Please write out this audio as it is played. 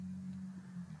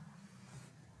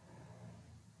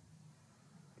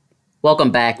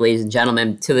Welcome back, ladies and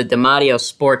gentlemen, to the DeMatteo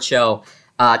Sports Show.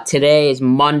 Today is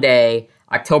Monday,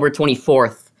 October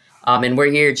 24th, and we're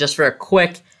here just for a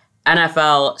quick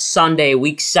NFL Sunday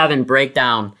Week 7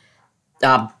 breakdown.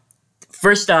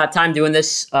 First time doing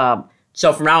this,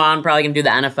 so from now on, I'm probably going to do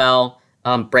the NFL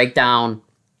breakdown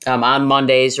on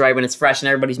Mondays, right, when it's fresh in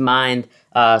everybody's mind,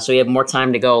 so we have more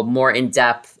time to go more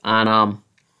in-depth on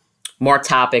more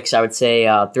topics, I would say,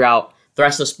 throughout the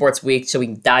rest of the sports week, so we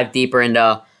can dive deeper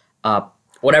into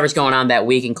whatever's going on that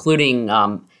week, including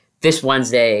this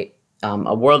Wednesday,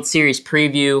 a World Series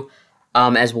preview,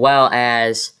 as well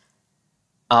as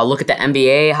look at the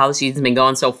NBA, how the season's been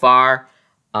going so far,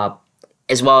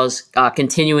 as well as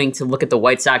continuing to look at the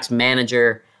White Sox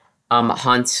manager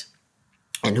hunt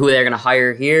and who they're going to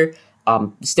hire here.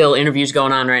 Still interviews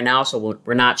going on right now, so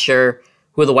we're not sure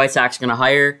who the White Sox are going to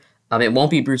hire. It won't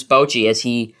be Bruce Bochy, as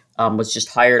he was just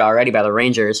hired already by the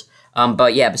Rangers.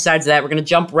 But yeah, besides that, we're going to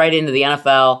jump right into the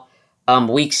NFL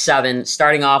Week 7,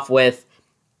 starting off with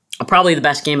probably the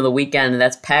best game of the weekend, and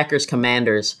that's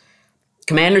Packers-Commanders.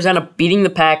 Commanders end up beating the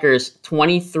Packers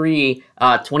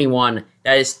 23-21.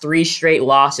 That is 3 straight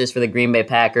losses for the Green Bay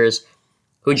Packers,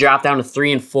 who dropped down to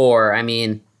 3-4. I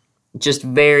mean, just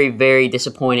very, very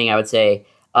disappointing, I would say,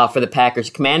 for the Packers.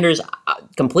 Commanders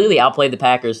completely outplayed the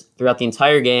Packers throughout the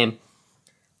entire game.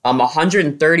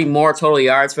 130 more total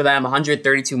yards for them,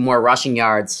 132 more rushing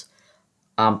yards.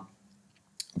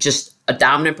 Just a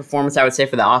dominant performance, I would say,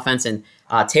 for the offense. And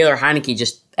Taylor Heineke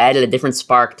just added a different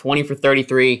spark, 20 for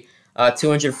 33,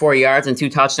 204 yards and 2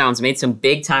 touchdowns, made some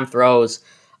big-time throws,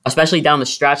 especially down the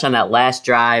stretch on that last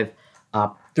drive,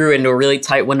 threw into a really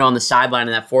tight window on the sideline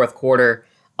in that fourth quarter,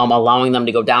 allowing them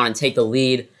to go down and take the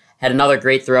lead. Had another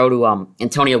great throw to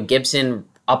Antonio Gibson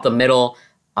up the middle,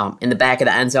 in the back of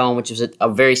the end zone, which was a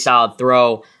very solid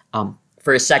throw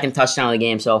for his second touchdown of the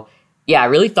game. So, yeah, I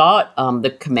really thought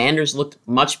the Commanders looked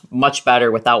much, much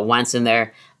better without Wentz in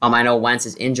there. I know Wentz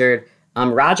is injured.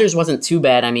 Rodgers wasn't too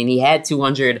bad. I mean, he had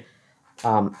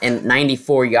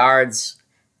 294 yards,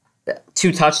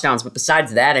 2 touchdowns. But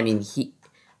besides that, I mean, he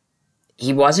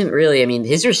wasn't really – I mean,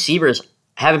 his receivers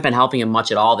haven't been helping him much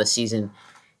at all this season.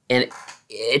 And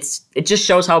it just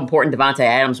shows how important Davante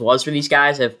Adams was for these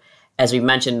guys. As I've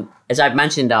mentioned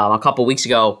a couple weeks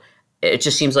ago, it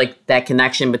just seems like that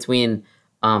connection between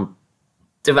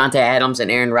Davante Adams and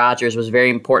Aaron Rodgers was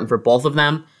very important for both of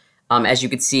them. As you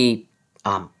could see,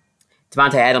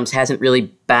 Davante Adams hasn't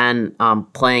really been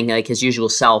playing like his usual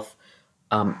self,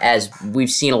 as we've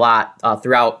seen a lot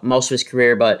throughout most of his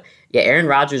career. But yeah, Aaron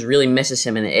Rodgers really misses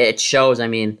him, and it shows. I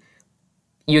mean,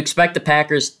 you expect the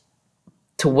Packers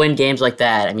to win games like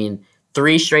that. I mean,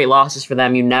 3 straight losses for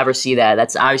them. You never see that.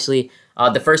 That's obviously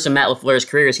the first in Matt LaFleur's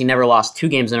career is he never lost 2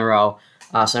 games in a row.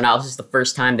 So now this is the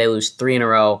first time they lose 3 in a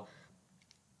row.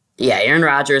 Yeah, Aaron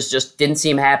Rodgers just didn't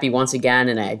seem happy once again,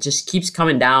 and it just keeps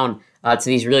coming down to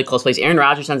these really close plays. Aaron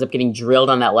Rodgers ends up getting drilled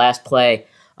on that last play.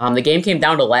 The game came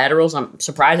down to laterals. I'm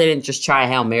surprised they didn't just try a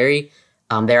Hail Mary.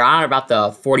 They're on about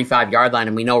the 45-yard line,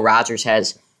 and we know Rodgers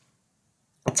has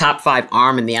a top 5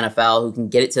 arm in the NFL who can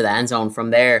get it to the end zone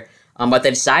from there. But they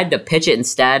decided to pitch it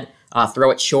instead,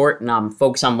 throw it short, and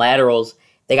focus on laterals.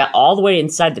 They got all the way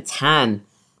inside the 10.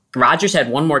 Rodgers had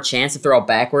one more chance to throw it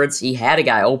backwards. He had a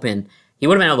guy open. He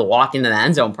would have been able to walk into the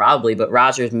end zone probably, but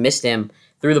Rodgers missed him,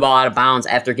 threw the ball out of bounds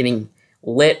after getting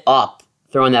lit up,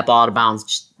 throwing that ball out of bounds.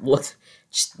 Just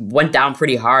went down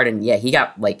pretty hard, and yeah, he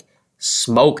got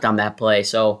smoked on that play.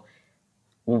 So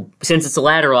since it's a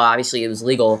lateral, obviously it was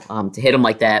legal to hit him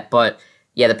like that, but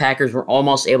yeah, the Packers were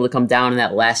almost able to come down in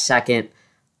that last second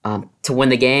to win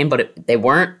the game, but they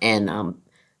weren't. And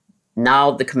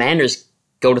now the Commanders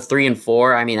go to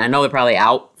 3-4. I mean, I know they're probably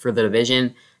out for the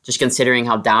division, just considering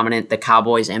how dominant the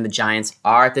Cowboys and the Giants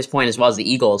are at this point, as well as the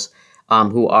Eagles,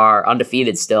 who are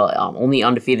undefeated still, only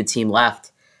undefeated team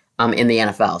left in the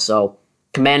NFL. So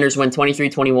Commanders win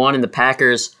 23-21, and the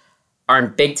Packers are in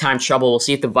big-time trouble. We'll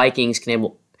see if the Vikings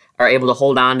are able to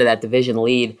hold on to that division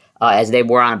lead, as they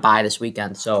were on a bye this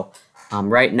weekend. So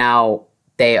right now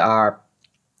they are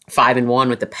 5-1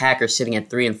 with the Packers sitting at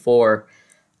 3-4.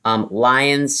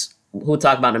 Lions, who we'll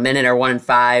talk about in a minute, are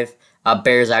 1-5.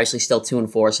 Bears obviously still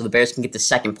 2-4. So the Bears can get to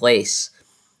second place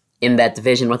in that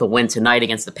division with a win tonight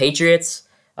against the Patriots.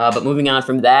 But moving on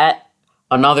from that,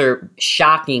 another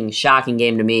shocking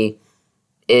game to me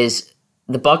is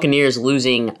the Buccaneers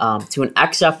losing to an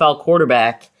XFL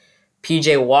quarterback,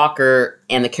 P.J. Walker,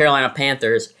 and the Carolina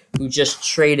Panthers, who just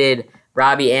traded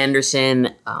Robbie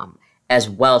Anderson as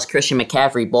well as Christian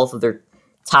McCaffrey, both of their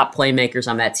top playmakers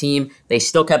on that team. They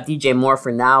still kept DJ Moore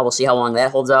for now. We'll see how long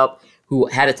that holds up, who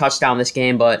had a touchdown this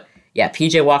game. But yeah,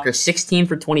 P.J. Walker, 16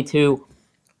 for 22,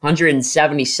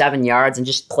 177 yards, and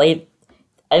just played.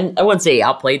 I wouldn't say he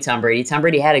outplayed Tom Brady. Tom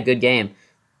Brady had a good game.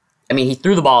 I mean, he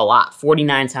threw the ball a lot,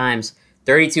 49 times,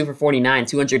 32 for 49,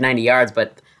 290 yards,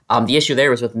 but the issue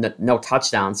there was with no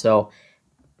touchdown. So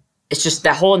it's just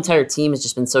that whole entire team has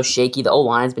just been so shaky. The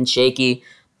O-line's been shaky.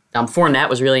 Fournette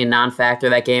was really a non-factor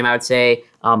that game, I would say.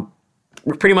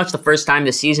 Pretty much the first time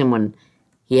this season when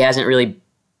he hasn't really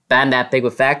been that big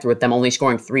of a factor, with them only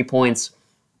scoring 3 points.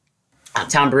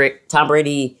 Tom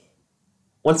Brady,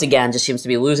 once again, just seems to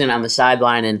be losing on the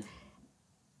sideline. And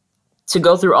to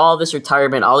go through all this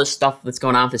retirement, all this stuff that's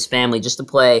going on with his family, just to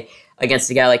play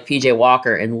against a guy like P.J.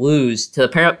 Walker and lose to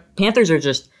the Panthers are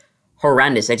just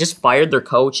horrendous. They just fired their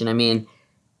coach, and I mean,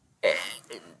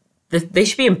 they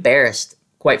should be embarrassed,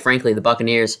 quite frankly, the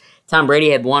Buccaneers. Tom Brady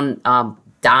had one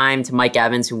dime to Mike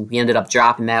Evans, who he ended up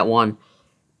dropping that one.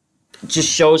 It just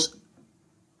shows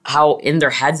how in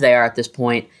their heads they are at this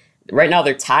point. Right now,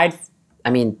 they're tied. I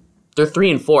mean, they're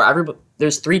 3-4.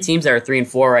 There's 3 teams that are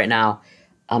 3-4 right now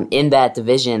in that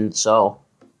division. So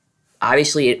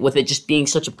obviously, with it just being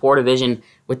such a poor division,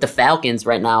 with the Falcons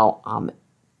right now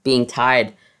being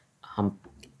tied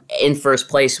in first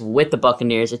place with the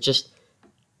Buccaneers, it just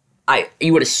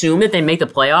you would assume that they make the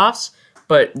playoffs,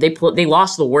 but they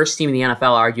lost to the worst team in the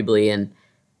NFL, arguably, and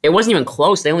it wasn't even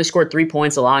close. They only scored 3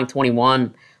 points, allowing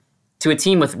 21 to a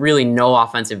team with really no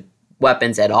offensive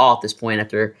weapons at all at this point,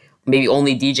 after maybe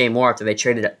only DJ Moore after they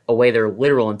traded away their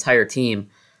literal entire team.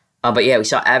 But yeah, we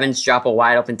saw Evans drop a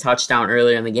wide open touchdown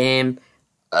earlier in the game.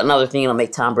 Another thing that'll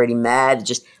make Tom Brady mad,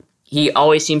 just he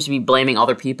always seems to be blaming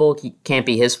other people. He can't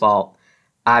be his fault,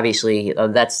 obviously.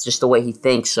 That's just the way he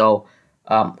thinks. So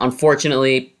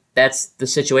unfortunately, that's the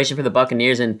situation for the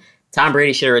Buccaneers, and Tom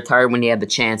Brady should have retired when he had the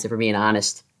chance, if we're being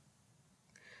honest.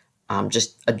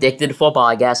 Just addicted to football,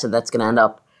 I guess, and that's going to end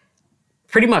up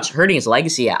pretty much hurting his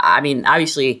legacy. I mean,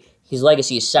 obviously, his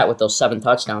legacy is set with those 7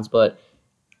 touchdowns, but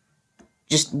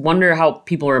just wonder how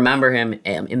people remember him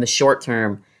in the short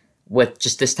term with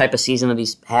just this type of season that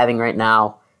he's having right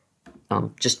now.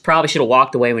 Just probably should have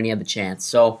walked away when he had the chance.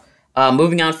 So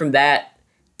moving on from that,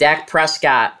 Dak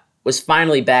Prescott was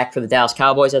finally back for the Dallas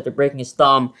Cowboys after breaking his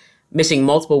thumb, missing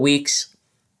multiple weeks.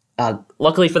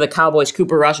 Luckily for the Cowboys,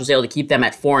 Cooper Rush was able to keep them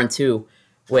at 4-2,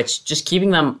 which just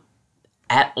keeping them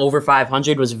at over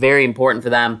 500 was very important for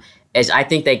them, as I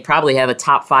think they probably have a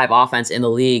top 5 offense in the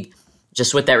league,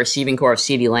 just with that receiving core of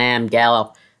CeeDee Lamb,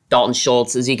 Gallup, Dalton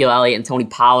Schultz, Ezekiel Elliott, and Tony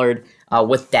Pollard,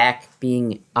 with Dak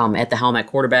being at the helm at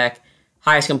quarterback.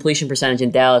 Highest completion percentage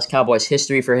in Dallas Cowboys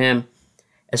history for him,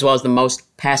 as well as the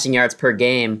most passing yards per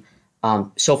game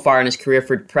so far in his career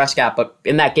for Prescott. But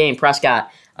in that game,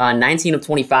 Prescott, 19 of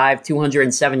 25,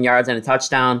 207 yards and a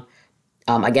touchdown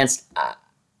against,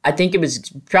 I think it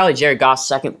was probably Jared Goff's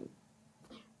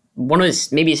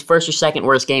maybe his first or second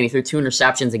worst game. He threw 2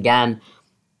 interceptions again.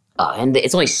 And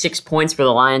it's only 6 points for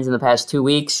the Lions in the past 2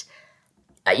 weeks.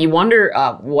 You wonder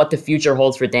what the future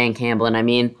holds for Dan Campbell. And I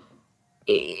mean,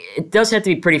 it does have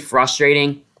to be pretty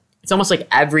frustrating. It's almost like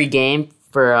every game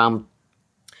for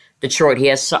Detroit.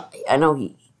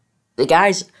 The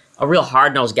guy's a real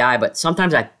hard-nosed guy, but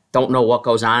sometimes I don't know what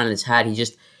goes on in his head.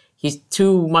 He's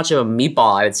too much of a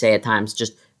meatball, I would say, at times.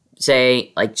 Just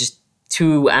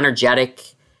too energetic.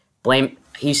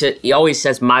 He always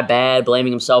says my bad,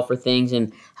 blaming himself for things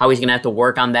and how he's going to have to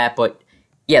work on that. But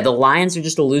yeah, the Lions are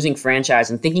just a losing franchise,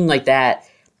 and thinking like that,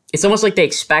 it's almost like they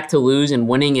expect to lose, and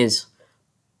winning is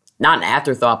not an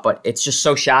afterthought, but it's just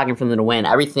so shocking for them to win.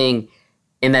 Everything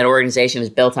in that organization is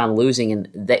built on losing, and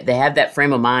they have that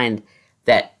frame of mind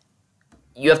that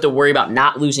you have to worry about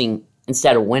not losing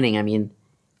instead of winning. I mean,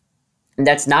 and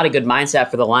that's not a good mindset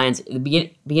for the Lions. At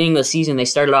the beginning of the season, they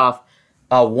started off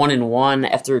 1-1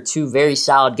 after 2 very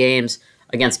solid games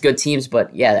against good teams.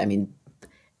 But yeah, I mean,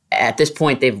 at this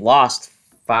point, they've lost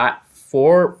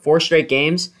four straight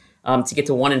games to get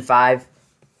to 1-5.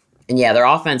 And yeah, their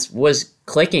offense was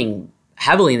clicking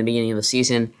heavily in the beginning of the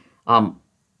season.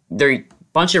 Their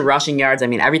bunch of rushing yards. I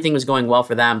mean, everything was going well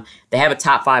for them. They have a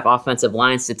top 5 offensive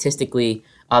line statistically.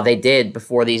 They did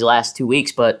before these last 2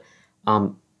 weeks. But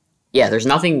yeah, there's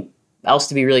nothing else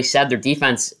to be really said. Their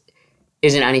defense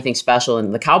isn't anything special,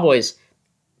 and the Cowboys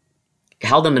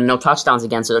held them to no touchdowns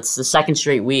again, so that's the second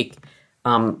straight week.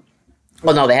 Well,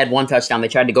 no, they had 1 touchdown. They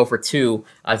tried to go for 2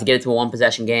 to get it to a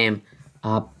 1-possession game,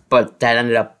 but that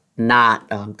ended up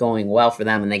not going well for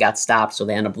them, and they got stopped, so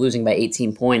they ended up losing by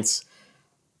 18 points.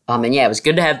 And yeah, it was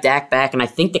good to have Dak back, and I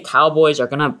think the Cowboys are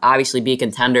going to obviously be a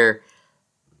contender.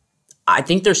 I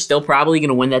think they're still probably going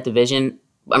to win that division.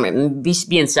 I mean,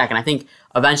 be in second. I think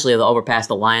eventually they'll overpass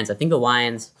the Lions. I think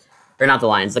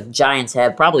the Giants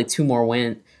have probably 2 more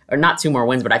wins, or not 2 more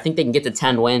wins, but I think they can get to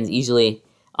 10 wins easily.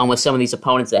 with some of these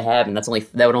opponents they have, and that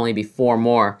would only be 4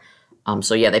 more.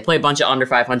 So yeah, they play a bunch of under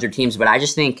 500 teams, but I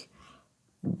just think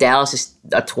Dallas is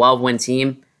a 12-win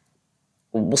team.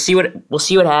 We'll see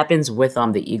what happens with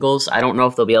the Eagles. I don't know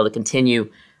if they'll be able to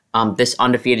continue this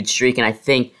undefeated streak, and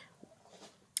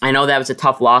I know that was a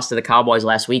tough loss to the Cowboys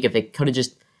last week. If they could have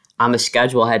just on the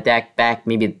schedule had Dak back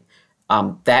maybe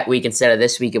that week instead of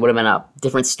this week, it would have been a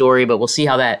different story. But we'll see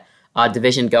how that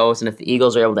division goes, and if the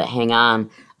Eagles are able to hang on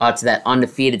to that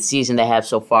undefeated season they have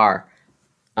so far.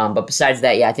 But besides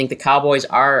that, yeah, I think the Cowboys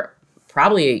are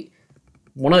probably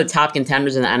one of the top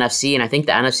contenders in the NFC, and I think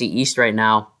the NFC East right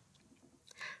now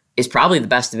is probably the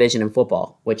best division in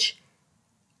football, which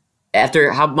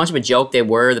after how much of a joke they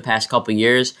were the past couple of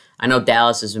years, I know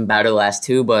Dallas has been better the last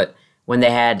 2, but when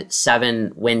they had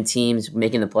 7-win teams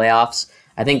making the playoffs,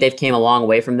 I think they've came a long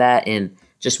way from that, and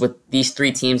just with these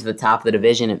 3 teams at the top of the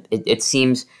division, it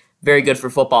seems very good for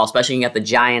football, especially when you got the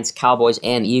Giants, Cowboys,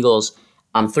 and Eagles,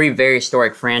 3 very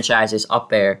historic franchises up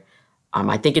there.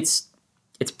 I think it's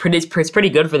pretty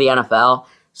good for the NFL,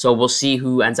 so we'll see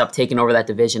who ends up taking over that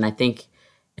division. I think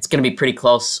it's going to be pretty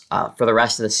close for the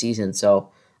rest of the season. So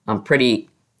pretty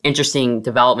interesting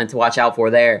development to watch out for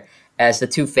there, as the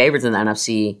 2 favorites in the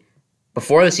NFC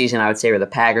before the season, I would say, were the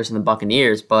Packers and the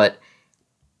Buccaneers. But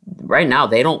right now,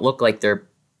 they don't look like they're...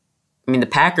 I mean, the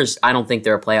Packers, I don't think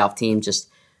they're a playoff team just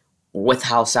with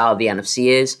how solid the NFC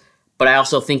is. But I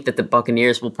also think that the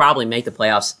Buccaneers will probably make the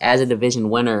playoffs as a division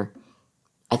winner.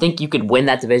 I think you could win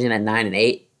that division at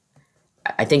 9-8.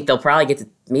 I think they'll probably get to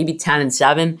maybe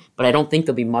 10-7, but I don't think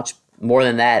they'll be much more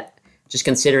than that, just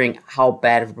considering how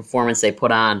bad of a performance they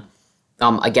put on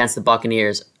against the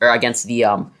Buccaneers, or against the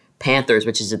Panthers,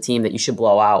 which is a team that you should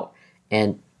blow out.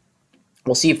 And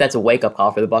we'll see if that's a wake-up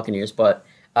call for the Buccaneers. But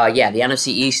yeah, the NFC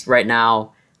East right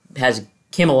now has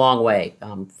came a long way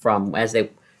from where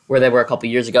they were a couple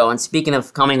years ago. And speaking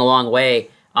of coming a long way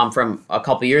from a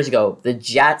couple years ago, the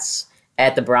Jets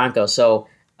at the Broncos. So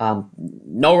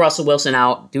no Russell Wilson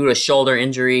out due to a shoulder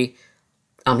injury.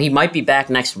 He might be back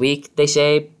next week, they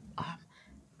say.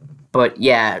 But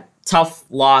yeah, tough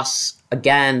loss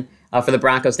again for the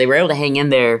Broncos. They were able to hang in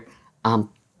there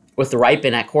with the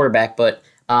Ripon at quarterback. But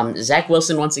Zach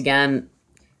Wilson, once again,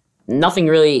 nothing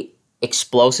really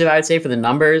explosive, I would say, for the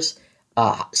numbers.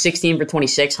 16 for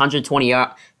 26,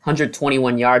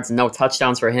 121 yards, no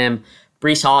touchdowns for him.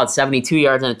 Breece Hall had 72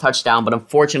 yards and a touchdown. But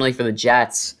unfortunately for the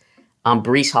Jets,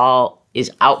 Breece Hall is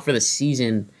out for the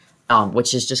season,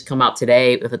 which has just come out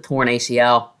today with a torn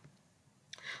ACL.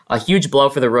 A huge blow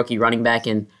for the rookie running back,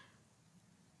 and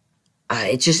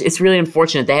it's really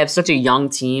unfortunate. They have such a young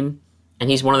team, and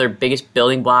he's one of their biggest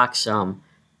building blocks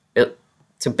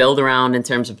to build around in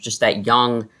terms of just that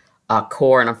young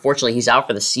core. And unfortunately, he's out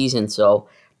for the season, so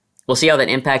we'll see how that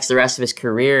impacts the rest of his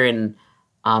career. And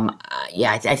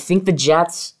I think the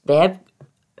Jets, they have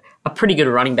a pretty good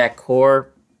running back core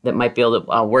that might be able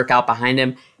to work out behind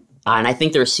him. And I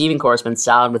think the receiving core has been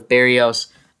solid with Berrios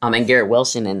and Garrett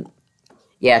Wilson. And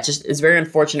yeah, it's very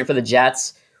unfortunate for the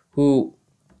Jets, who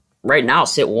right now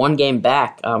sit 1 game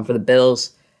back for the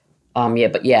Bills.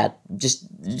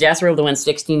 Just the Jets were able to win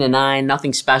 16-9.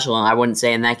 Nothing special, I wouldn't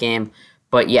say, in that game.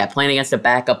 But yeah, playing against a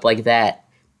backup like that,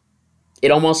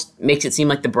 it almost makes it seem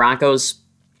like the Broncos,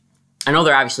 I know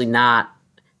they're obviously not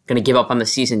going to give up on the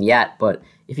season yet, but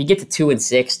if you get to 2-6,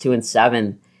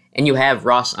 2-7, and you have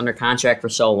Russ under contract for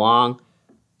so long,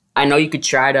 I know you could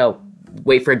try to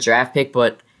wait for a draft pick,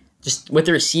 but just with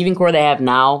the receiving core they have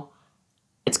now,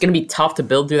 it's going to be tough to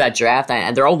build through that draft.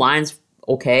 And their O-line's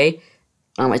okay.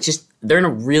 It's just they're in a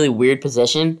really weird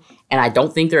position, and I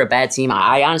don't think they're a bad team.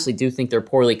 I honestly do think they're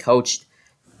poorly coached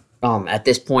at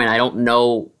this point. I don't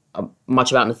know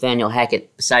much about Nathaniel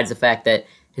Hackett besides the fact that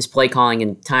his play calling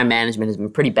and time management has been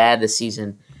pretty bad this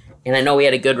season. And I know he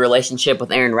had a good relationship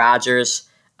with Aaron Rodgers.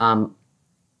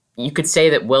 You could say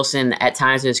that Wilson at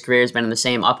times in his career has been in the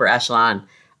same upper echelon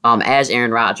as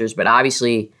Aaron Rodgers, but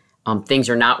obviously things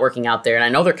are not working out there. And I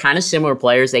know they're kind of similar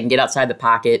players. They can get outside the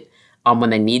pocket when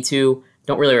they need to.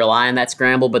 Don't really rely on that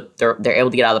scramble, but they're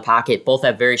able to get out of the pocket. Both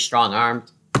have very strong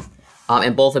arms,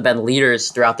 and both have been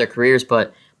leaders throughout their careers.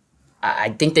 But I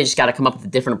think they just got to come up with a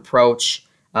different approach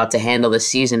to handle this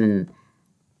season, and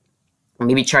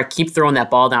maybe try to keep throwing that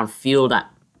ball downfield.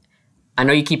 I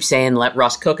know you keep saying let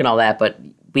Russ cook and all that, but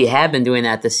we have been doing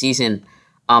that this season,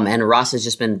 and Russ has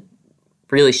just been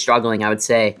really struggling, I would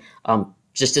say,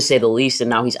 just to say the least,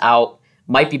 and now he's out.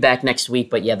 Might be back next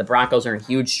week, but yeah, the Broncos are in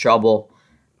huge trouble.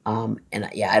 I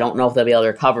don't know if they'll be able to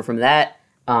recover from that.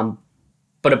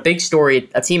 But a big story,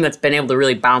 a team that's been able to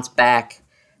really bounce back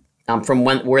from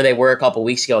where they were a couple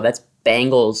weeks ago, that's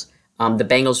Bengals. The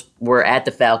Bengals were at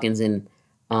the Falcons, and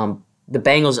the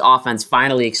Bengals offense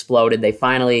finally exploded. They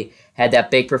finally had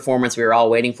that big performance we were all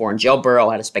waiting for, and Joe Burrow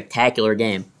had a spectacular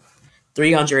game.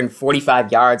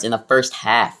 345 yards in the first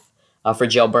half for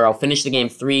Joe Burrow. Finished the game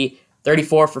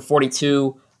 34 for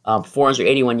 42,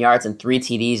 481 yards and 3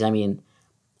 TDs. I mean,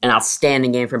 an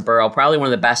outstanding game from Burrow. Probably one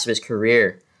of the best of his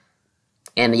career.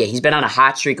 And yeah, he's been on a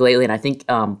hot streak lately, and I think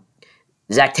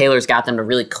Zach Taylor's got them to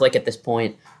really click at this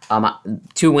point.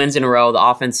 2 wins in a row. The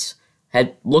offense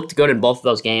had looked good in both of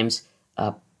those games.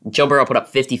 Joe Burrow put up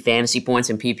 50 fantasy points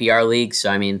in PPR leagues.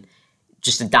 So, I mean,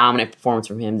 just a dominant performance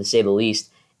from him, to say the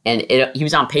least. And he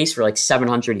was on pace for like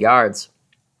 700 yards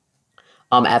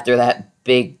after that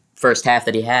big first half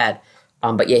that he had.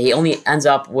 But yeah, he only ends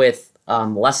up with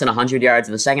less than 100 yards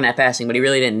in the second half passing, but he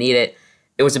really didn't need it.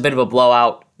 It was a bit of a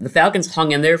blowout. The Falcons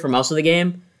hung in there for most of the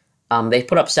game. They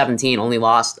put up 17, only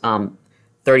lost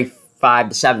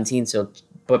 35-17. So,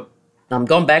 but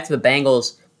going back to the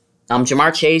Bengals,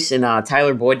 Jamar Chase and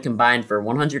Tyler Boyd combined for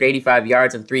 185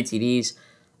 yards and 3 TDs,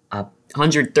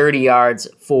 130 yards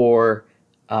for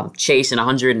Chase, and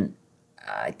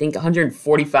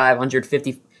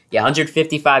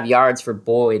 155 yards for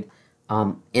Boyd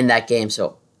in that game.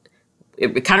 So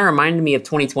it kind of reminded me of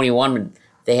 2021 when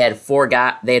they had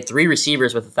 3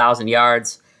 receivers with 1,000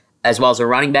 yards, as well as a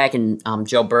running back, and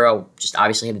Joe Burrow just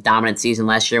obviously had a dominant season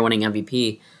last year, winning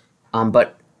MVP.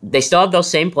 But they still have those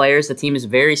same players. The team is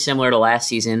very similar to last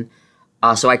season.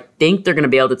 So I think they're going to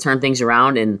be able to turn things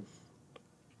around. And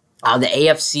the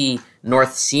AFC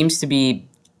North seems to be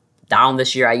down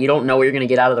this year. You don't know what you're going to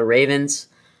get out of the Ravens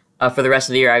for the rest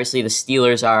of the year. Obviously, the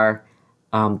Steelers are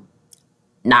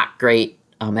not great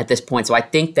at this point. So I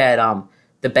think that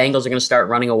the Bengals are going to start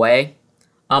running away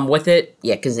with it.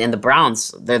 Yeah, because the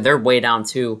Browns, they're way down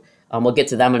too. We'll get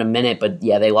to them in a minute. But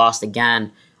yeah, they lost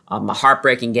again. A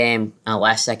heartbreaking game,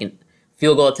 last second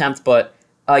field goal attempt. But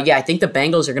yeah, I think the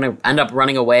Bengals are going to end up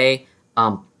running away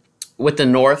with the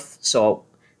North. So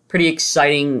pretty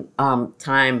exciting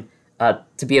time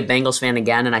to be a Bengals fan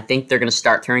again. And I think they're going to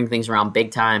start turning things around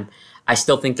big time. I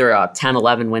still think they're a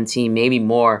 10-11 win team, maybe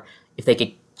more, if they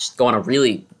could just go on a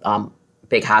really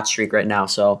big hot streak right now.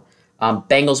 So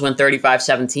Bengals win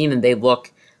 35-17, and they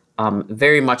look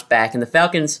very much back. And the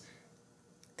Falcons,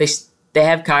 they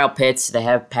have Kyle Pitts, they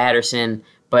have Patterson,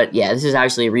 but yeah, this is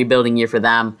obviously a rebuilding year for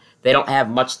them. They don't have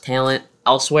much talent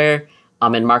elsewhere,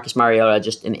 and Marcus Mariota,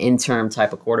 just an interim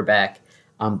type of quarterback,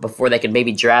 before they could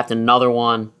maybe draft another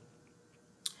one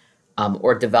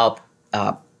or develop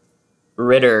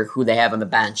Ritter, who they have on the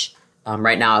bench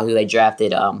right now, who they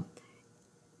drafted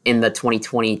in the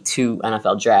 2022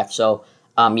 NFL draft. So,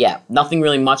 yeah, nothing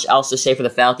really much else to say for the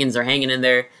Falcons. They're hanging in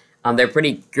there. They're a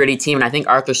pretty gritty team, and I think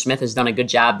Arthur Smith has done a good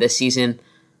job this season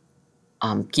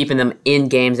keeping them in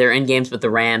games. They're in games with the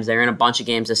Rams. They're in a bunch of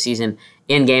games this season,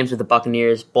 in games with the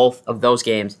Buccaneers. Both of those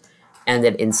games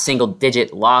ended in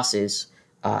single-digit losses.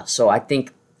 So I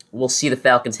think we'll see the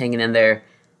Falcons hanging in there.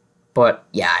 But,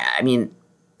 yeah, I mean,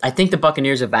 I think the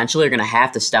Buccaneers eventually are going to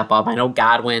have to step up. I know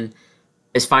Godwin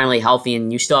is finally healthy,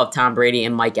 and you still have Tom Brady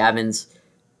and Mike Evans,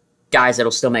 guys that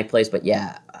will still make plays. But,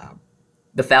 yeah,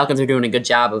 the Falcons are doing a good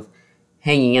job of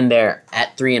hanging in there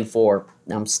at 3-4.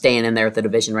 Staying in there with the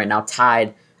division right now,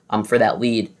 tied for that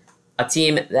lead. A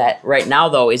team that right now,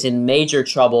 though, is in major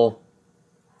trouble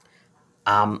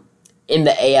in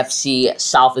the AFC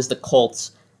South is the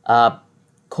Colts.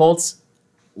 Colts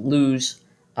lose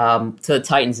to the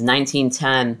Titans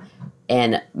 19-10,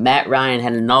 and Matt Ryan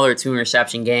had another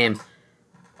 2-interception game.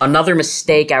 Another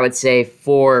mistake, I would say,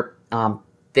 for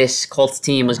this Colts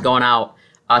team was going out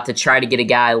to try to get a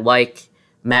guy like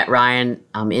Matt Ryan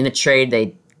in a trade.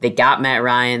 They got Matt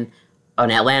Ryan, an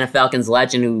Atlanta Falcons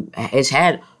legend who has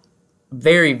had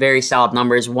very, very solid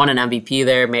numbers, won an MVP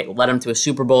there, led them to a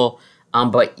Super Bowl.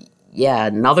 But, yeah,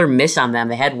 another miss on them.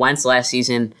 They had Wentz last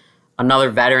season,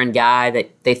 another veteran guy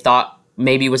that they thought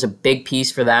maybe was a big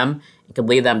piece for them. It could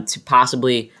lead them to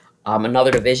possibly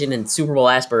another division and Super Bowl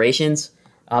aspirations.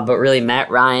 But really, Matt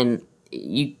Ryan,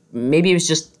 maybe it was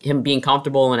just him being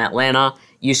comfortable in Atlanta,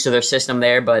 used to their system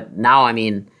there. But now, I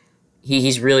mean,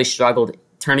 he's really struggled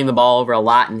turning the ball over a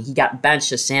lot, and he got benched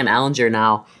to Sam Ehlinger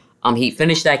now. He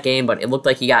finished that game, but it looked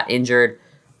like he got injured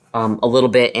a little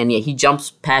bit, and yeah, he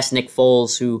jumps past Nick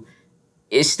Foles, who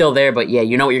is still there, but yeah,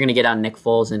 you know what you're going to get on Nick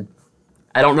Foles, and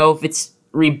I don't know if it's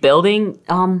rebuilding.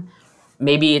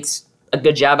 Maybe it's a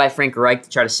good job by Frank Reich to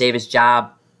try to save his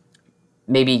job.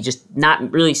 Maybe just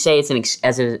not really say it's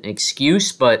as an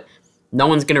excuse, but no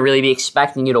one's going to really be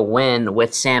expecting you to win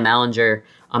with Sam Ehlinger,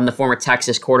 the former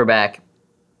Texas quarterback,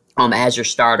 as your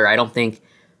starter. I don't think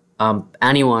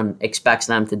anyone expects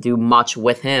them to do much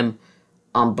with him.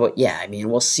 But yeah, I mean,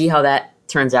 we'll see how that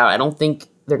turns out. I don't think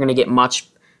they're going to get much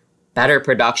better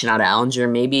production out of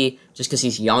Ellinger. Maybe just because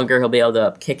he's younger, he'll be able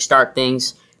to kickstart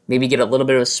things, maybe get a little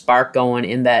bit of a spark going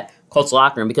in that Colts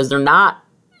locker room, because they're not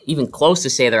even close to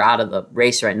say they're out of the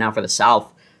race right now for the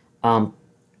South.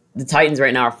 The Titans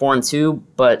right now are 4-2,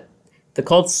 but the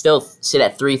Colts still sit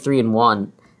at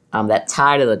 3-1. That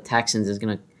tie to the Texans is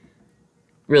going to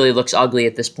really looks ugly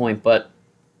at this point. But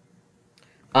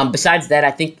besides that,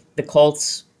 I think the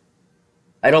Colts,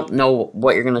 I don't know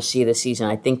what you're going to see this season.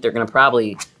 I think they're going to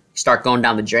probably start going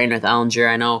down the drain with Ellinger.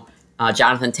 I know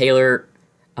Jonathan Taylor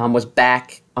was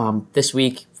back this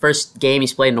week. First game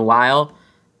he's played in a while.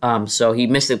 So he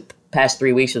missed the past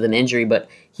 3 weeks with an injury, but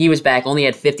he was back, only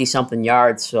had 50-something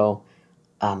yards, so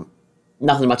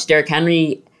nothing much. Derrick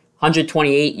Henry,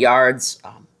 128 yards.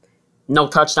 No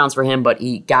touchdowns for him, but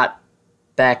he got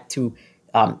back to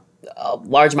a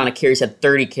large amount of carries, had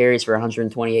 30 carries for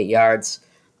 128 yards.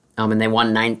 And they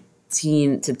won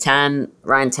 19-10.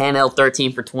 Ryan Tannehill,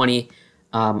 13 for 20,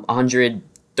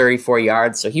 134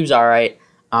 yards. So he was all right.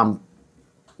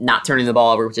 Not turning the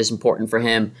ball over, which is important for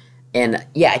him. And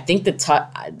yeah, I think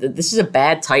this is a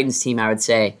bad Titans team, I would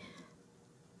say.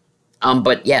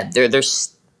 But yeah, they're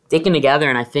sticking together,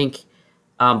 and I think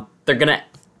they're gonna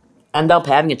end up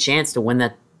having a chance to win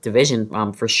that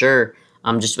division for sure.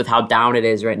 Just with how down it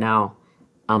is right now.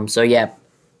 So yeah,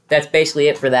 that's basically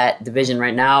it for that division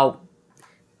right now.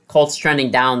 Colts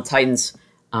trending down, Titans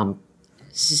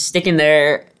sticking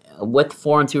there with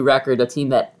 4-2 record, a team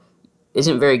that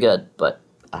isn't very good, but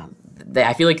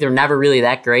I feel like they're never really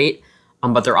that great,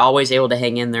 but they're always able to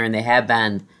hang in there, and they have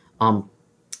been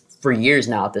for years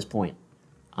now at this point.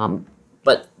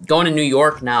 But going to New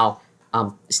York now,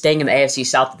 staying in the AFC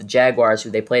South with the Jaguars, who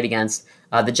they played against,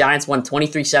 the Giants won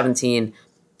 23-17.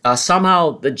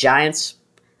 Somehow the Giants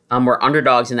were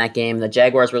underdogs in that game. The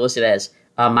Jaguars were listed as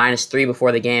 -3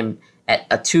 before the game.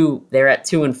 They're at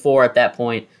 2-4 at that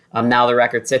point. Now the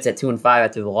record sits at 2-5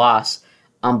 after the loss.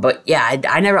 But yeah, I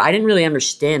didn't really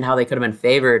understand how they could have been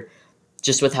favored,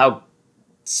 just with how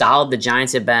solid the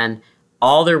Giants have been.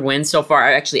 All their wins so far,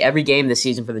 actually every game this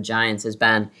season for the Giants has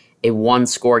been a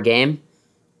one-score game.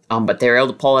 But they were able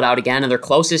to pull it out again, and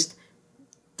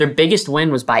their biggest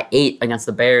win was by 8 against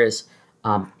the Bears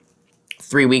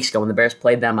 3 weeks ago when the Bears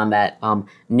played them on that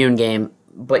noon game.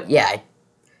 But yeah,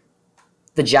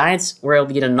 the Giants were able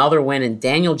to get another win, and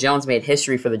Daniel Jones made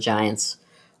history for the Giants.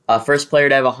 First player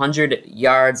to have 100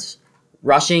 yards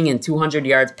rushing and 200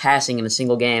 yards passing in a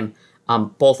single game.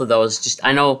 Both of those,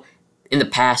 I know in the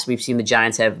past we've seen the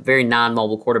Giants have very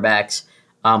non-mobile quarterbacks.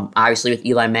 Obviously with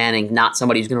Eli Manning, not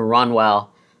somebody who's going to run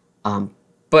well.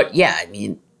 But yeah, I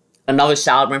mean, another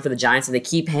solid win for the Giants, and they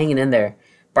keep hanging in there.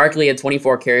 Barkley had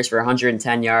 24 carries for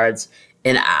 110 yards,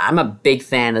 and I'm a big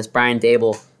fan of this Brian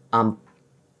Dable.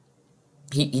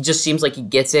 He just seems like he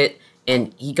gets it,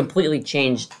 and he completely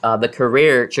changed the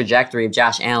career trajectory of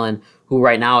Josh Allen, who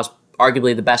right now is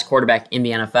arguably the best quarterback in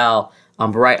the NFL,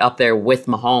 right up there with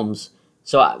Mahomes.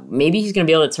 So maybe he's going to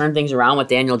be able to turn things around with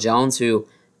Daniel Jones, who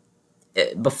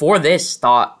before this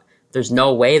thought there's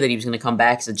no way that he was going to come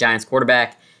back as the Giants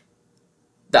quarterback.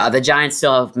 The Giants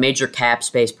still have major cap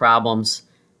space problems,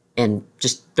 and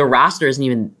just the roster isn't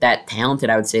even that talented,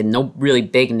 I would say. No really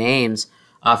big names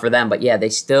for them, but yeah, they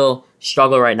still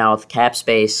struggle right now with cap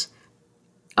space.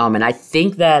 And I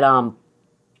think that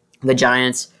the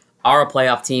Giants are a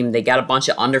playoff team. They got a bunch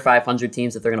of under 500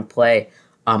 teams that they're going to play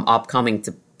upcoming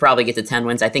to probably get to 10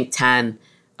 wins. I think 10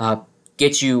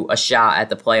 gets you a shot at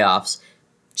the playoffs,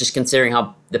 just considering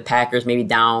how the Packers may be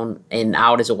down and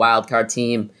out as a wild card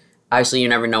team. Obviously, you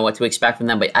never know what to expect from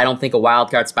them, but I don't think a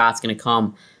wild card spot's going to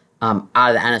come out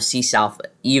of the NFC South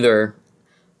either.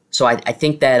 So I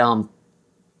think that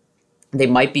they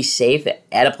might be safe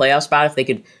at a playoff spot if they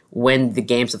could win the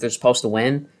games that they're supposed to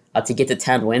win to get to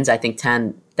 10 wins. I think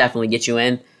 10 definitely gets you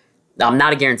in.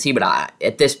 Not a guarantee, but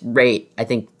at this rate, I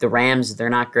think the Rams, they're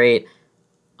not great.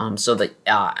 So the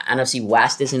NFC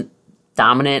West isn't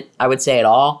dominant, I would say, at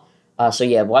all. So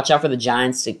yeah, watch out for the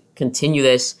Giants to continue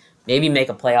this, maybe make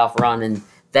a playoff run, and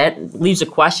that leaves a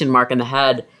question mark in the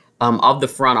head of the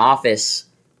front office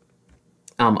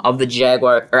of the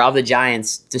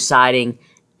Giants deciding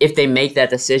if they make that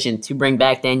decision to bring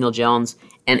back Daniel Jones,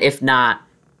 and if not,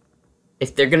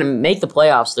 if they're going to make the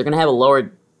playoffs, they're going to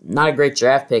have not a great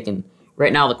draft pick. And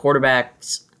right now, the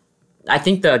quarterbacks, I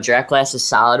think the draft class is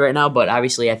solid right now, but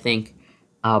obviously I think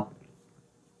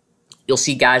you'll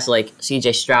see guys like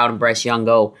C.J. Stroud and Bryce Young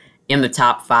go in the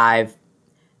top 5.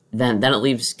 Then it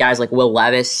leaves guys like Will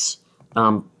Levis,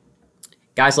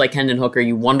 guys like Hendon Hooker.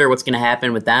 You wonder what's going to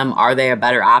happen with them. Are they a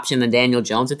better option than Daniel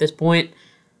Jones at this point?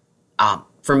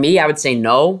 For me, I would say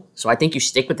no. So I think you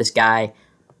stick with this guy.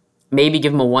 maybe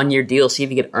give him a 1-year deal, see if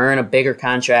he could earn a bigger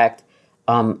contract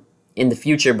in the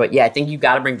future. But yeah, I think you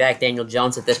got to bring back Daniel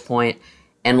Jones at this point,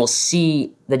 and we'll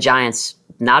see the Giants.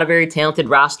 Not a very talented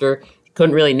roster.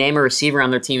 Couldn't really name a receiver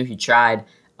on their team if you tried.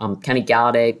 Kenny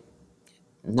Galladay,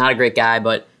 not a great guy,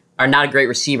 or not a great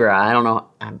receiver. I don't know.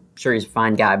 I'm sure he's a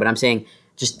fine guy, but I'm saying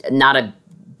just not a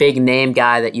big name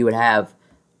guy that you would have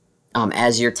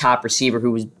as your top receiver,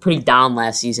 who was pretty down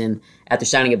last season after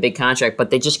signing a big contract. But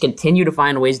they just continue to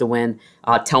find ways to win.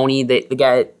 Tony, the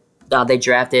guy they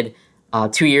drafted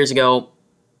 2 years ago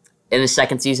in his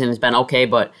second season, has been okay,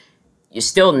 but you're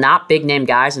still not big name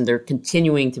guys, and they're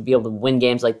continuing to be able to win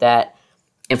games like that.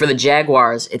 And for the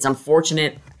Jaguars, it's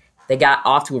unfortunate they got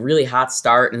off to a really hot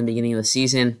start in the beginning of the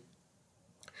season.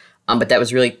 But that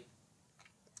was really,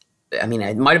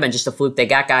 it might have been just a fluke. They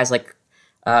got guys like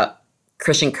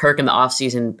Christian Kirk in the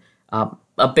offseason,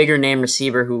 a bigger name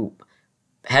receiver who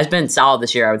has been solid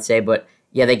this year, I would say. But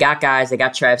yeah, they got guys. They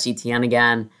got Travis Etienne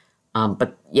again.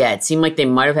 But yeah, it seemed like they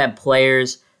might have had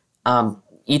players.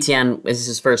 Etienne, this is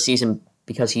his first season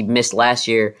because he missed last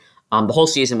year, the whole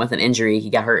season with an injury. He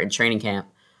got hurt in training camp.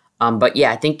 But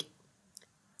yeah, I think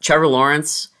Trevor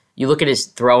Lawrence, you look at his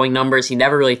throwing numbers, he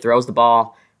never really throws the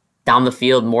ball down the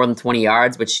field more than 20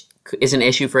 yards, which is an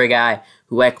issue for a guy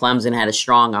who at Clemson had a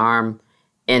strong arm.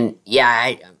 And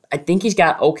yeah, I think he's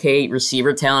got okay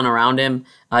receiver talent around him.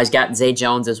 He's got Zay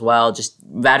Jones as well, just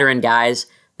veteran guys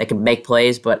that can make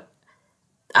plays, but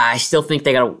I still think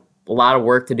they got a lot of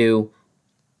work to do.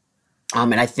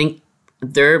 And I think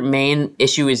their main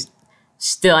issue is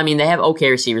still, they have okay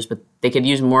receivers, but they could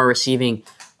use more receiving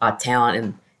talent,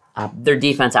 and their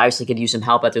defense obviously could use some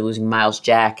help after losing Miles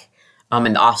Jack in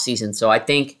the offseason. So I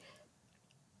think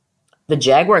the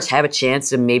Jaguars have a chance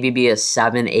to maybe be a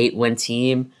 7-8 win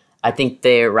team. I think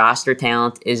their roster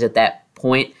talent is at that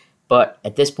point, but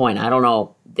at this point, I don't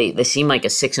know. They seem like a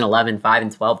 6-11,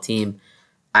 5-12 team.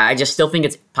 I just still think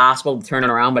it's possible to turn it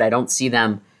around, but I don't see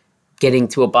them getting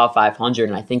to above 500,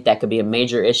 and I think that could be a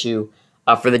major issue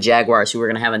for the Jaguars, who are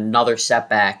going to have another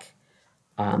setback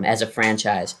as a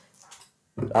franchise,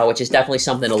 which is definitely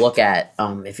something to look at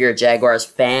if you're a Jaguars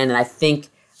fan. And I think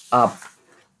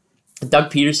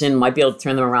Doug Peterson might be able to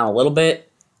turn them around a little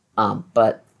bit,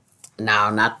 but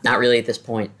no, not really at this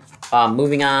point.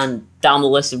 Moving on down the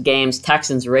list of games,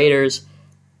 Texans, Raiders.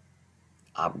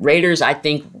 Raiders, I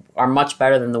think, are much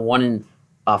better than the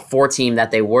 1-4 team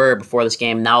that they were before this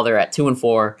game. Now they're at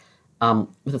 2-4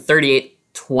 with a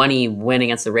 38-20 win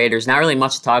against the Raiders. Not really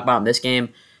much to talk about in this game.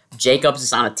 Jacobs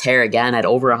is on a tear again at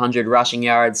over 100 rushing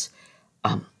yards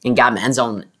and got in the end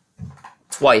zone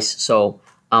twice. So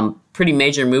pretty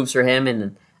major moves for him.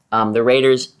 And the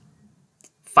Raiders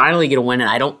finally get a win. And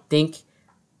I don't think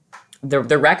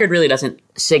the record really doesn't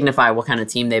signify what kind of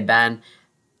team they've been.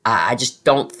 I just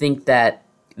don't think that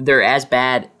they're as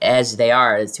bad as they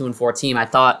are as a 2-4 team. I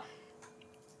thought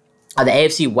the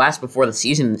AFC West before the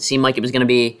season seemed like it was going to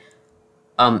be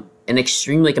an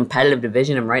extremely competitive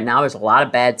division, and right now there's a lot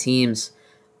of bad teams.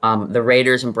 The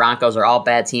Raiders and Broncos are all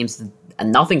bad teams,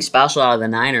 and nothing special out of the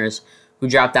Niners, who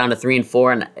dropped down to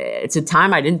 3-4. And it's a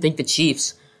time I didn't think the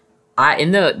Chiefs.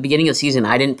 In the beginning of the season,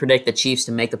 I didn't predict the Chiefs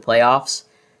to make the playoffs,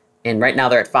 and right now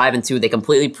they're at 5-2. They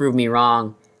completely proved me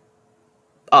wrong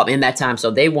in that time.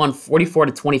 So they won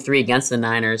 44-23 against the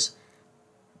Niners.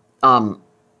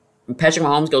 Patrick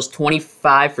Mahomes goes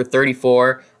 25 for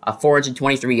 34,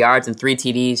 423 yards and 3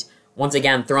 TDs. Once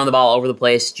again, throwing the ball over the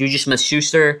place. Juju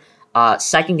Smith-Schuster,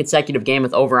 second consecutive game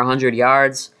with over 100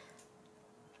 yards.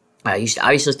 You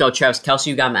obviously still Travis Kelce,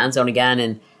 who got in the end zone again.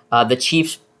 And the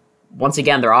Chiefs, once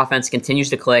again, their offense continues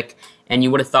to click. And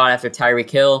you would have thought after Tyreek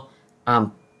Hill,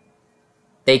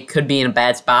 they could be in a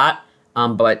bad spot.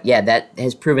 But yeah, that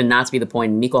has proven not to be the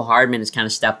point. Mecole Hardman has kind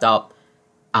of stepped up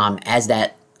as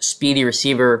that speedy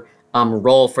receiver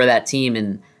role for that team.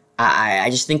 And I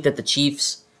just think that the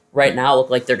Chiefs right now look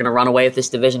like they're going to run away with this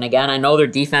division again. I know their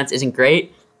defense isn't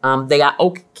great. They got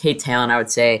okay talent, I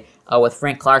would say, with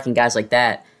Frank Clark and guys like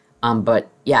that. But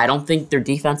yeah, I don't think their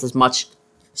defense is much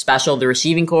special. The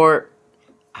receiving core,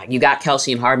 you got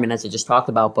Kelce and Hardman, as I just talked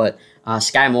about, but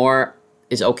Sky Moore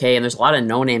is okay, and there's a lot of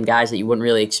no-name guys that you wouldn't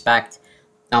really expect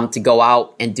to go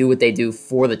out and do what they do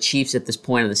for the Chiefs at this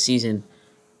point of the season.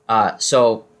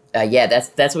 Yeah,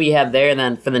 that's what you have there. And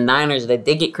then for the Niners, they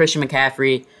did get Christian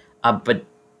McCaffrey, but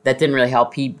that didn't really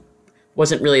help. He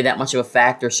wasn't really that much of a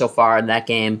factor so far in that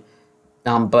game.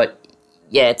 But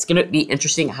yeah, it's going to be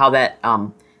interesting how that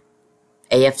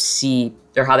AFC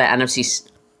or how that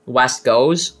NFC West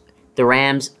goes. The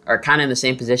Rams are kind of in the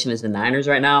same position as the Niners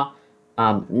right now.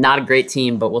 Not a great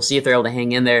team, but we'll see if they're able to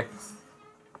hang in there.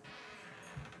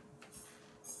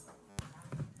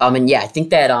 And yeah, I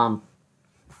think that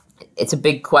it's a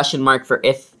big question mark for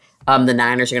if the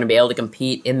Niners are going to be able to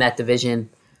compete in that division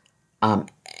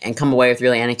and come away with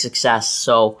really any success.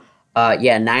 So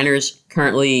yeah, Niners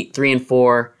currently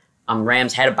 3-4.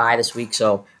 Rams had a bye this week,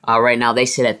 so right now they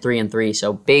sit at 3-3.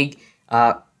 So big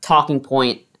talking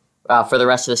point for the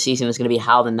rest of the season is going to be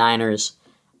how the Niners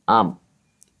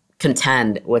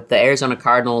contend with the Arizona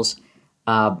Cardinals.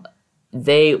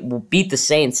 They will beat the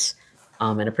Saints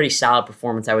in a pretty solid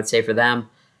performance, I would say, for them.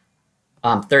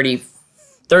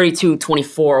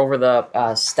 32-24 over the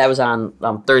that was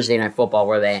on Thursday Night Football,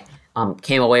 where they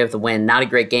came away with the win. Not a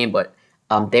great game, but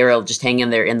they were able to just hang in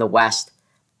there in the West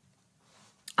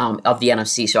of the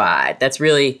NFC. So that's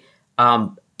really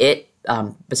it.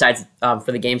 Besides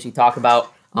for the games we talk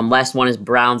about, last one is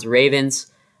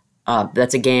Browns-Ravens.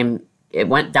 That's a game. It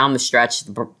went down the stretch.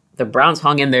 The Browns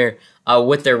hung in there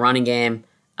with their running game.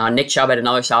 Nick Chubb had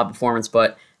another solid performance,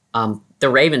 but the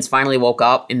Ravens finally woke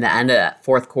up in the end of that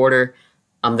fourth quarter.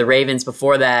 The Ravens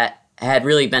before that had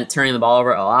really been turning the ball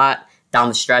over a lot down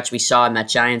the stretch. We saw in that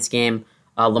Giants game,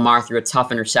 Lamar threw a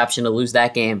tough interception to lose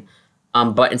that game.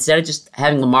 But instead of just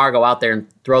having Lamar go out there and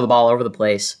throw the ball over the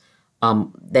place,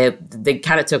 they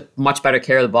kind of took much better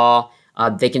care of the ball.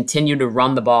 They continued to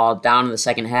run the ball down in the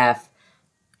second half.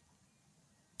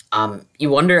 You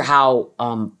wonder how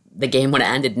the game would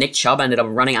have ended. Nick Chubb ended up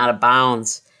running out of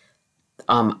bounds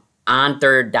on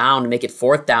third down to make it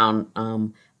fourth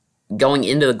down. Going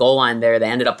into the goal line there, they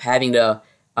ended up having to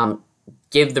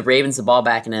give the Ravens the ball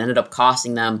back, and it ended up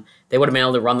costing them. They would have been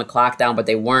able to run the clock down, but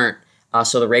they weren't.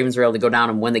 So the Ravens were able to go down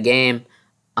and win the game.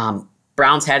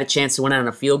 Browns had a chance to win it on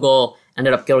a field goal,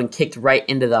 ended up getting kicked right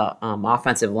into the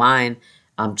offensive line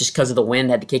just because of the wind,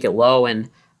 had to kick it low. And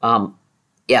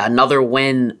yeah, another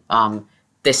win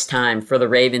this time for the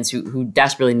Ravens, who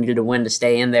desperately needed a win to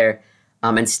stay in there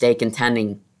and stay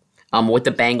contending with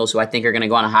the Bengals, who I think are going to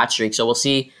go on a hot streak. So we'll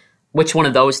see which one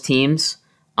of those teams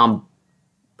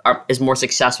is more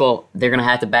successful. They're going to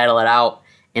have to battle it out.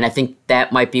 And I think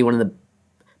that might be one of the,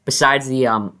 besides the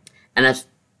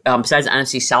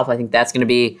NFC South, I think that's going to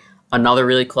be another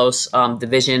really close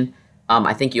division.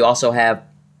 I think you also have,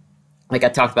 like I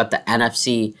talked about, the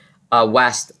NFC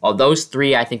West. Those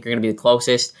three, I think, are going to be the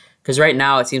closest. Because right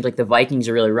now, it seems like the Vikings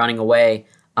are really running away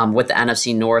with the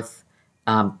NFC North.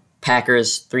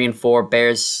 Packers 3-4,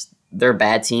 Bears, they're a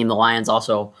bad team. The Lions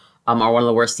also are one of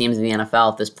the worst teams in the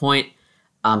NFL at this point.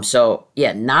 So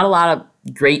yeah, not a lot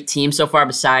of great teams so far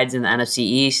besides in the NFC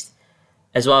East,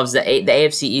 as well as the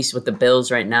AFC East with the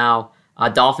Bills right now.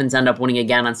 Dolphins end up winning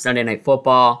again on Sunday Night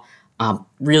Football.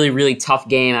 Really, really tough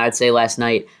game, I would say, last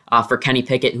night for Kenny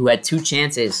Pickett, who had two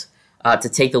chances to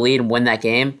take the lead and win that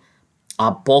game.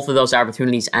 Both of those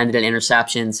opportunities ended in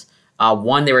interceptions.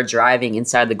 One, they were driving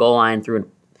inside the goal line through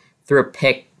a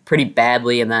pick pretty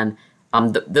badly, and then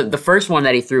the first one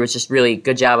that he threw was just really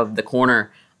good job of the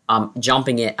corner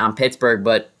jumping it on Pittsburgh.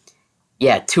 But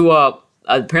yeah, Tua,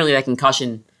 apparently that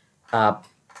concussion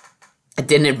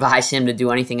didn't advise him to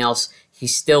do anything else.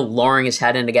 He's still lowering his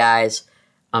head into guys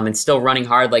and still running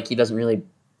hard like he doesn't really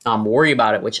worry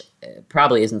about it, which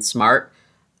probably isn't smart.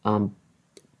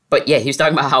 But yeah, he was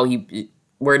talking about how he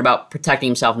worried about protecting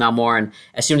himself now more, and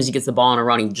as soon as he gets the ball on a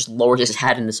run, he just lowers his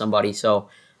head into somebody. So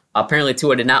apparently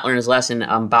Tua did not learn his lesson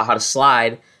about how to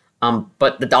slide.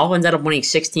 But the Dolphins ended up winning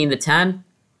 16-10.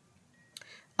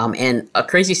 And a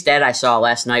crazy stat I saw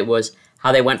last night was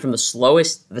how they went from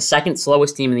the second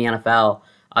slowest team in the NFL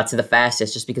to the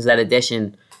fastest, just because of that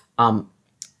addition of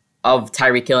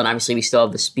Tyreek Hill. And obviously we still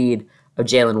have the speed of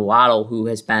Jalen Waddle, who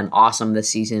has been awesome this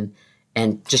season,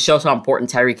 and just shows how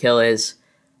important Tyreek Hill is.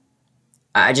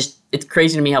 It's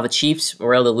crazy to me how the Chiefs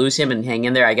were able to lose him and hang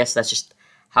in there. I guess that's just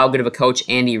how good of a coach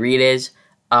Andy Reid is.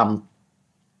 But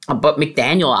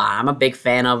McDaniel, I'm a big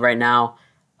fan of right now.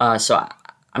 So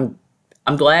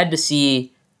I'm glad to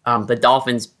see the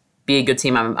Dolphins be a good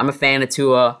team. I'm a fan of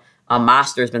Tua.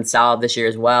 Monster has been solid this year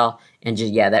as well. And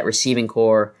just, yeah, that receiving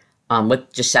core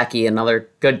with Gesicki, another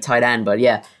good tight end. But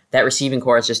yeah, that receiving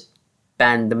core has just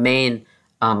been the main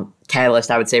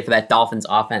catalyst, I would say, for that Dolphins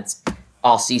offense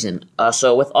all season.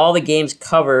 So with all the games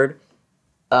covered,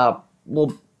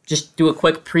 we'll just do a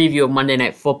quick preview of Monday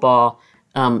Night Football.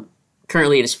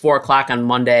 Currently it is 4 o'clock on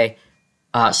Monday.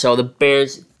 So the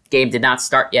Bears game did not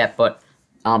start yet, but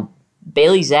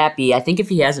Bailey Zappi, I think if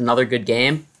he has another good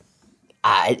game,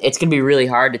 it's going to be really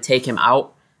hard to take him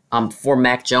out for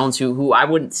Mac Jones, who I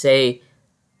wouldn't say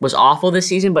was awful this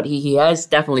season, but he has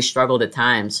definitely struggled at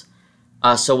times.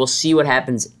 So we'll see what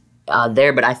happens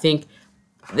there. But I think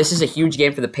this is a huge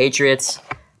game for the Patriots.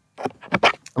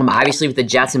 Obviously, with the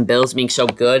Jets and Bills being so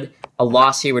good, a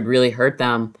loss here would really hurt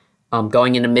them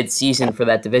going into midseason for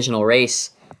that divisional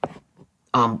race.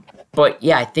 But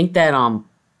yeah, I think that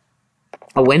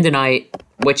a win tonight,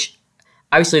 which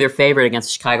obviously they're favored against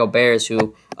the Chicago Bears,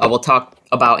 who we'll talk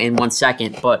about in 1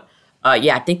 second. But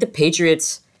yeah, I think the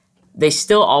Patriots, they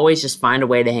still always just find a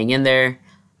way to hang in there.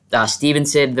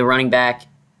 Stevenson, the running back,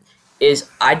 is,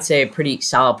 I'd say, a pretty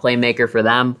solid playmaker for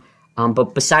them.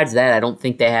 But besides that, I don't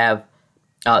think they have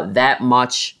that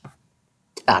much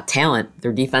talent.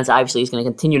 Their defense obviously is going to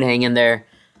continue to hang in there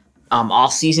all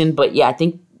season. But yeah, I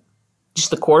think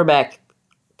just the quarterback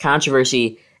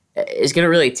controversy is going to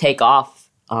really take off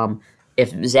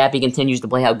if Zappe continues to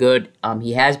play how good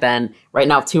he has been. Right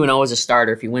now, 2-0 as a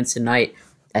starter. If he wins tonight,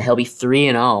 he'll be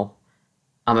 3-0.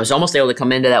 I was almost able to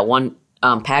come into that one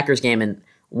Packers game and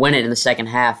win it in the second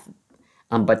half.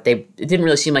 But it didn't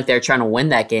really seem like they were trying to win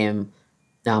that game,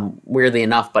 weirdly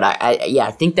enough. But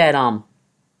I think that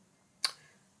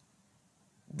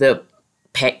the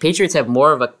Patriots have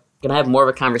gonna have more of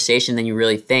a conversation than you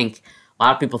really think. A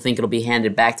lot of people think it'll be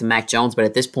handed back to Mac Jones, but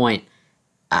at this point,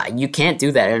 you can't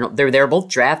do that. And they're both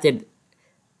drafted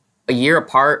a year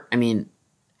apart. I mean,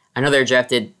 I know they're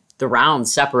drafted, the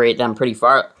rounds separate them pretty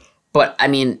far, but I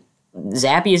mean,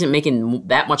 Zappe isn't making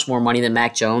that much more money than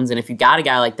Mac Jones, and if you got a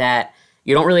guy like that,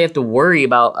 you don't really have to worry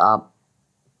about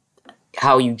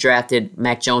how you drafted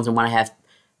Mac Jones and want to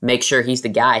make sure he's the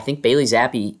guy. I think Bailey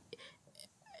Zappe,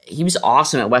 he was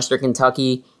awesome at Western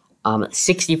Kentucky.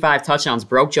 65 touchdowns,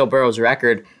 broke Joe Burrow's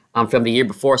record from the year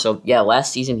before. So, yeah,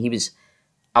 last season he was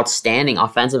outstanding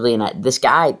offensively. And this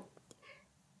guy,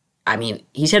 I mean,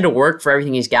 he's had to work for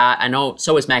everything he's got. I know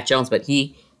so is Mac Jones, but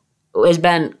he has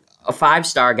been a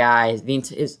 5-star guy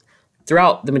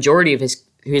throughout the majority of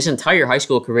his entire high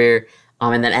school career.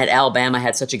 And then at Alabama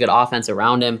had such a good offense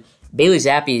around him. Bailey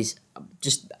Zappe's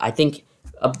just, I think,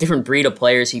 a different breed of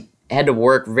players. He had to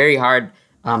work very hard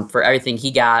for everything he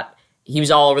got. He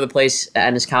was all over the place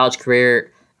in his college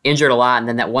career, injured a lot, and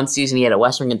then that one season he had at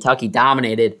Western Kentucky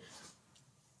dominated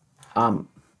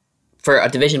for a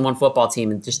Division I football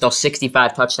team. And just those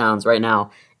 65 touchdowns right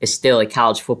now is still a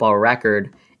college football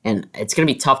record, and it's going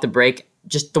to be tough to break.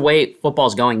 Just the way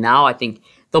football's going now, I think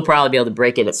they'll probably be able to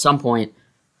break it at some point.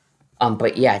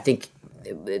 But yeah, I think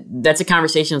that's a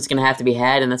conversation that's going to have to be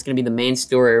had, and that's going to be the main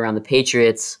story around the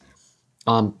Patriots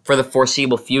for the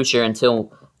foreseeable future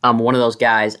until one of those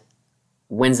guys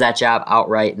wins that job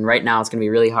outright. And right now it's going to be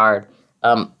really hard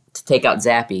to take out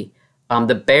Zappe.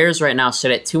 The Bears right now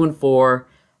sit at 2-4,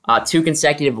 2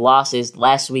 consecutive losses.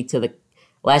 Last week to the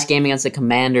last game against the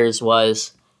Commanders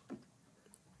was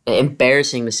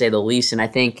embarrassing to say the least, and I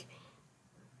think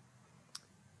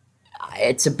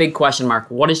it's a big question mark.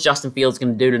 What is Justin Fields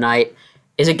going to do tonight?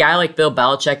 Is a guy like Bill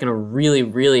Belichick going to really,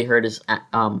 really hurt his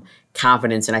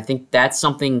confidence? And I think that's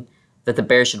something that the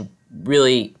Bears should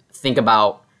really think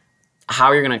about.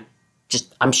 How you're going to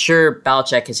I'm sure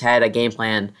Belichick has had a game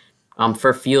plan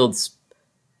for Fields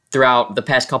throughout the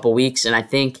past couple weeks, and I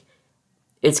think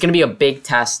it's going to be a big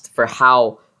test for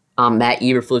how Matt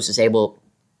Eberflus is able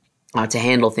to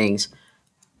handle things.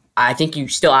 I think you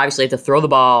still obviously have to throw the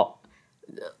ball.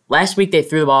 Last week they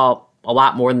threw the ball a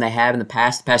lot more than they have in the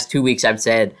past. The past 2 weeks, I would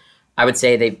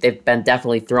say they've been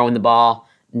definitely throwing the ball,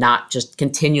 not just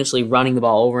continuously running the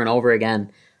ball over and over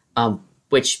again,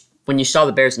 which when you saw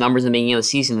the Bears' numbers in the beginning of the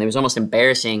season, it was almost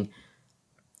embarrassing.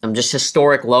 Just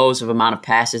historic lows of amount of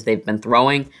passes they've been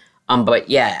throwing. But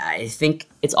yeah, I think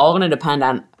it's all going to depend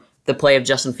on the play of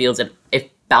Justin Fields. And if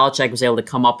Belichick was able to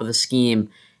come up with a scheme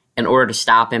in order to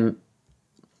stop him,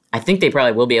 I think they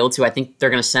probably will be able to. I think they're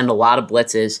going to send a lot of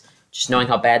blitzes, just knowing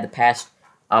how bad the pass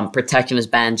protection has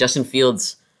been. Justin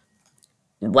Fields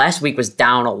last week was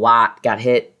down a lot, got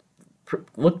hit,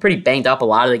 looked pretty banged up a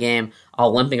lot of the game,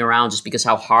 all limping around just because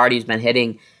how hard he's been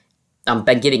getting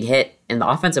hit. And the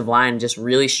offensive line just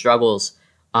really struggles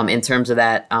in terms of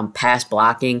that pass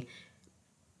blocking.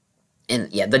 And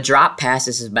yeah, the drop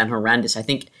passes has been horrendous. I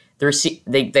think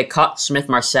they cut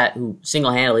Smith-Marset, who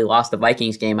single-handedly lost the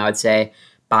Vikings game, I would say,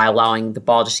 by allowing the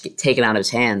ball just to get taken out of his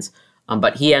hands.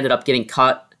 But he ended up getting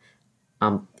cut.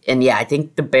 And yeah, I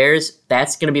think the Bears,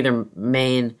 that's going to be their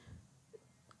main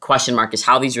question mark, is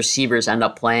how these receivers end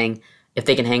up playing, if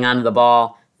they can hang on to the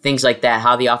ball, things like that,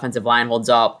 how the offensive line holds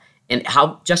up, and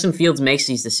how Justin Fields makes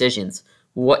these decisions.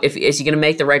 Is he going to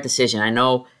make the right decision? I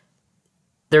know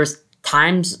there's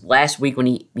times last week when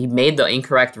he made the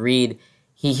incorrect read.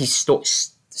 He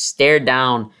stared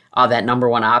down that number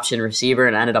one option receiver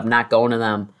and ended up not going to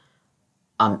them.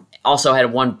 Also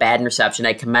had one bad interception.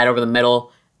 They come out over the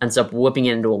middle, ends up whipping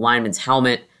it into a lineman's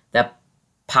helmet. That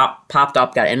popped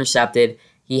up, got intercepted.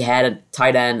 He had a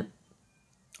tight end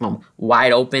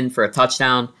wide open for a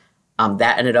touchdown.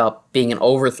 That ended up being an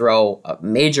overthrow, a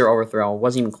major overthrow.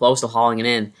 Wasn't even close to hauling it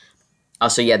in.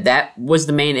 So yeah, that was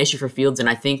the main issue for Fields, and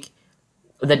I think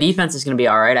the defense is going to be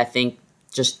all right. I think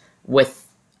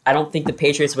I don't think the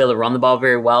Patriots will be able to run the ball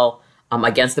very well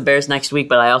against the Bears next week,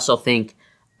 but I also think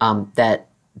that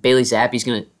Bailey Zappi is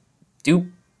going to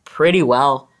do pretty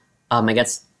well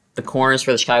against the corners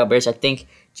for the Chicago Bears. I think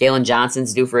Jalen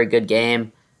Johnson's due for a good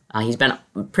game. He's been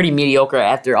pretty mediocre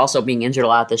after also being injured a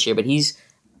lot this year, but he's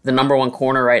the number one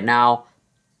corner right now.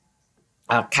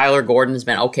 Kyler Gordon has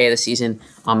been okay this season,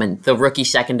 and the rookie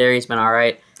secondary has been all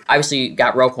right. Obviously, you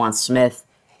got Roquan Smith,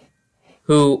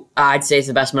 who I'd say is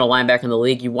the best middle linebacker in the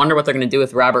league. You wonder what they're going to do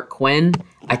with Robert Quinn.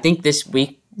 I think this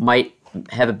week might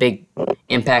have a big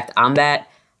impact on that.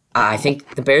 I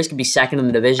think the Bears could be second in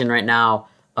the division right now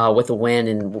with a win,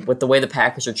 and with the way the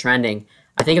Packers are trending.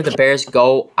 I think if the Bears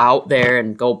go out there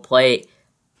and go play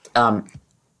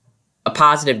a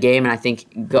positive game, and I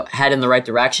think head in the right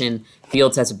direction,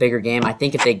 Fields has a bigger game. I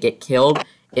think if they get killed,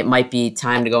 it might be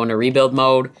time to go into rebuild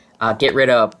mode. Get rid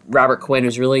of Robert Quinn,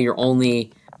 who's really your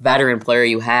only veteran player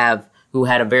you have, who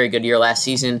had a very good year last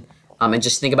season, and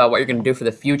just think about what you're going to do for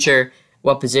the future,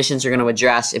 what positions you're going to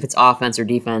address, if it's offense or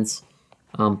defense,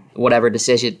 whatever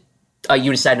decision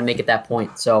you decide to make at that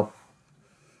point. So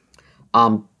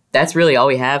that's really all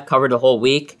we have covered the whole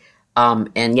week.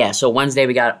 And yeah, so Wednesday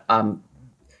we got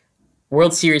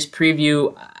World Series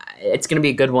preview. It's going to be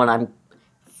a good one.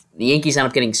 The Yankees end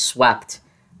up getting swept,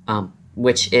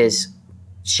 which is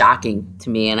shocking to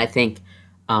me, and I think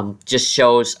just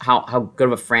shows how good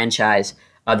of a franchise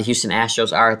the Houston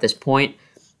Astros are at this point.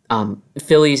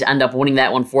 Phillies end up winning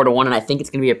that one 4-1, and I think it's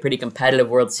going to be a pretty competitive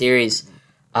World Series,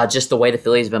 just the way the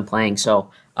Phillies have been playing.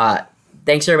 So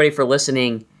thanks everybody for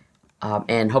listening,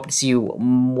 and hope to see you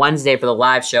Wednesday for the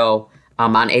live show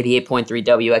on 88.3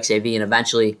 WXAV and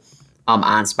eventually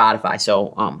on Spotify.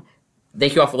 So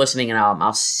thank you all for listening, and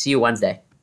I'll see you Wednesday.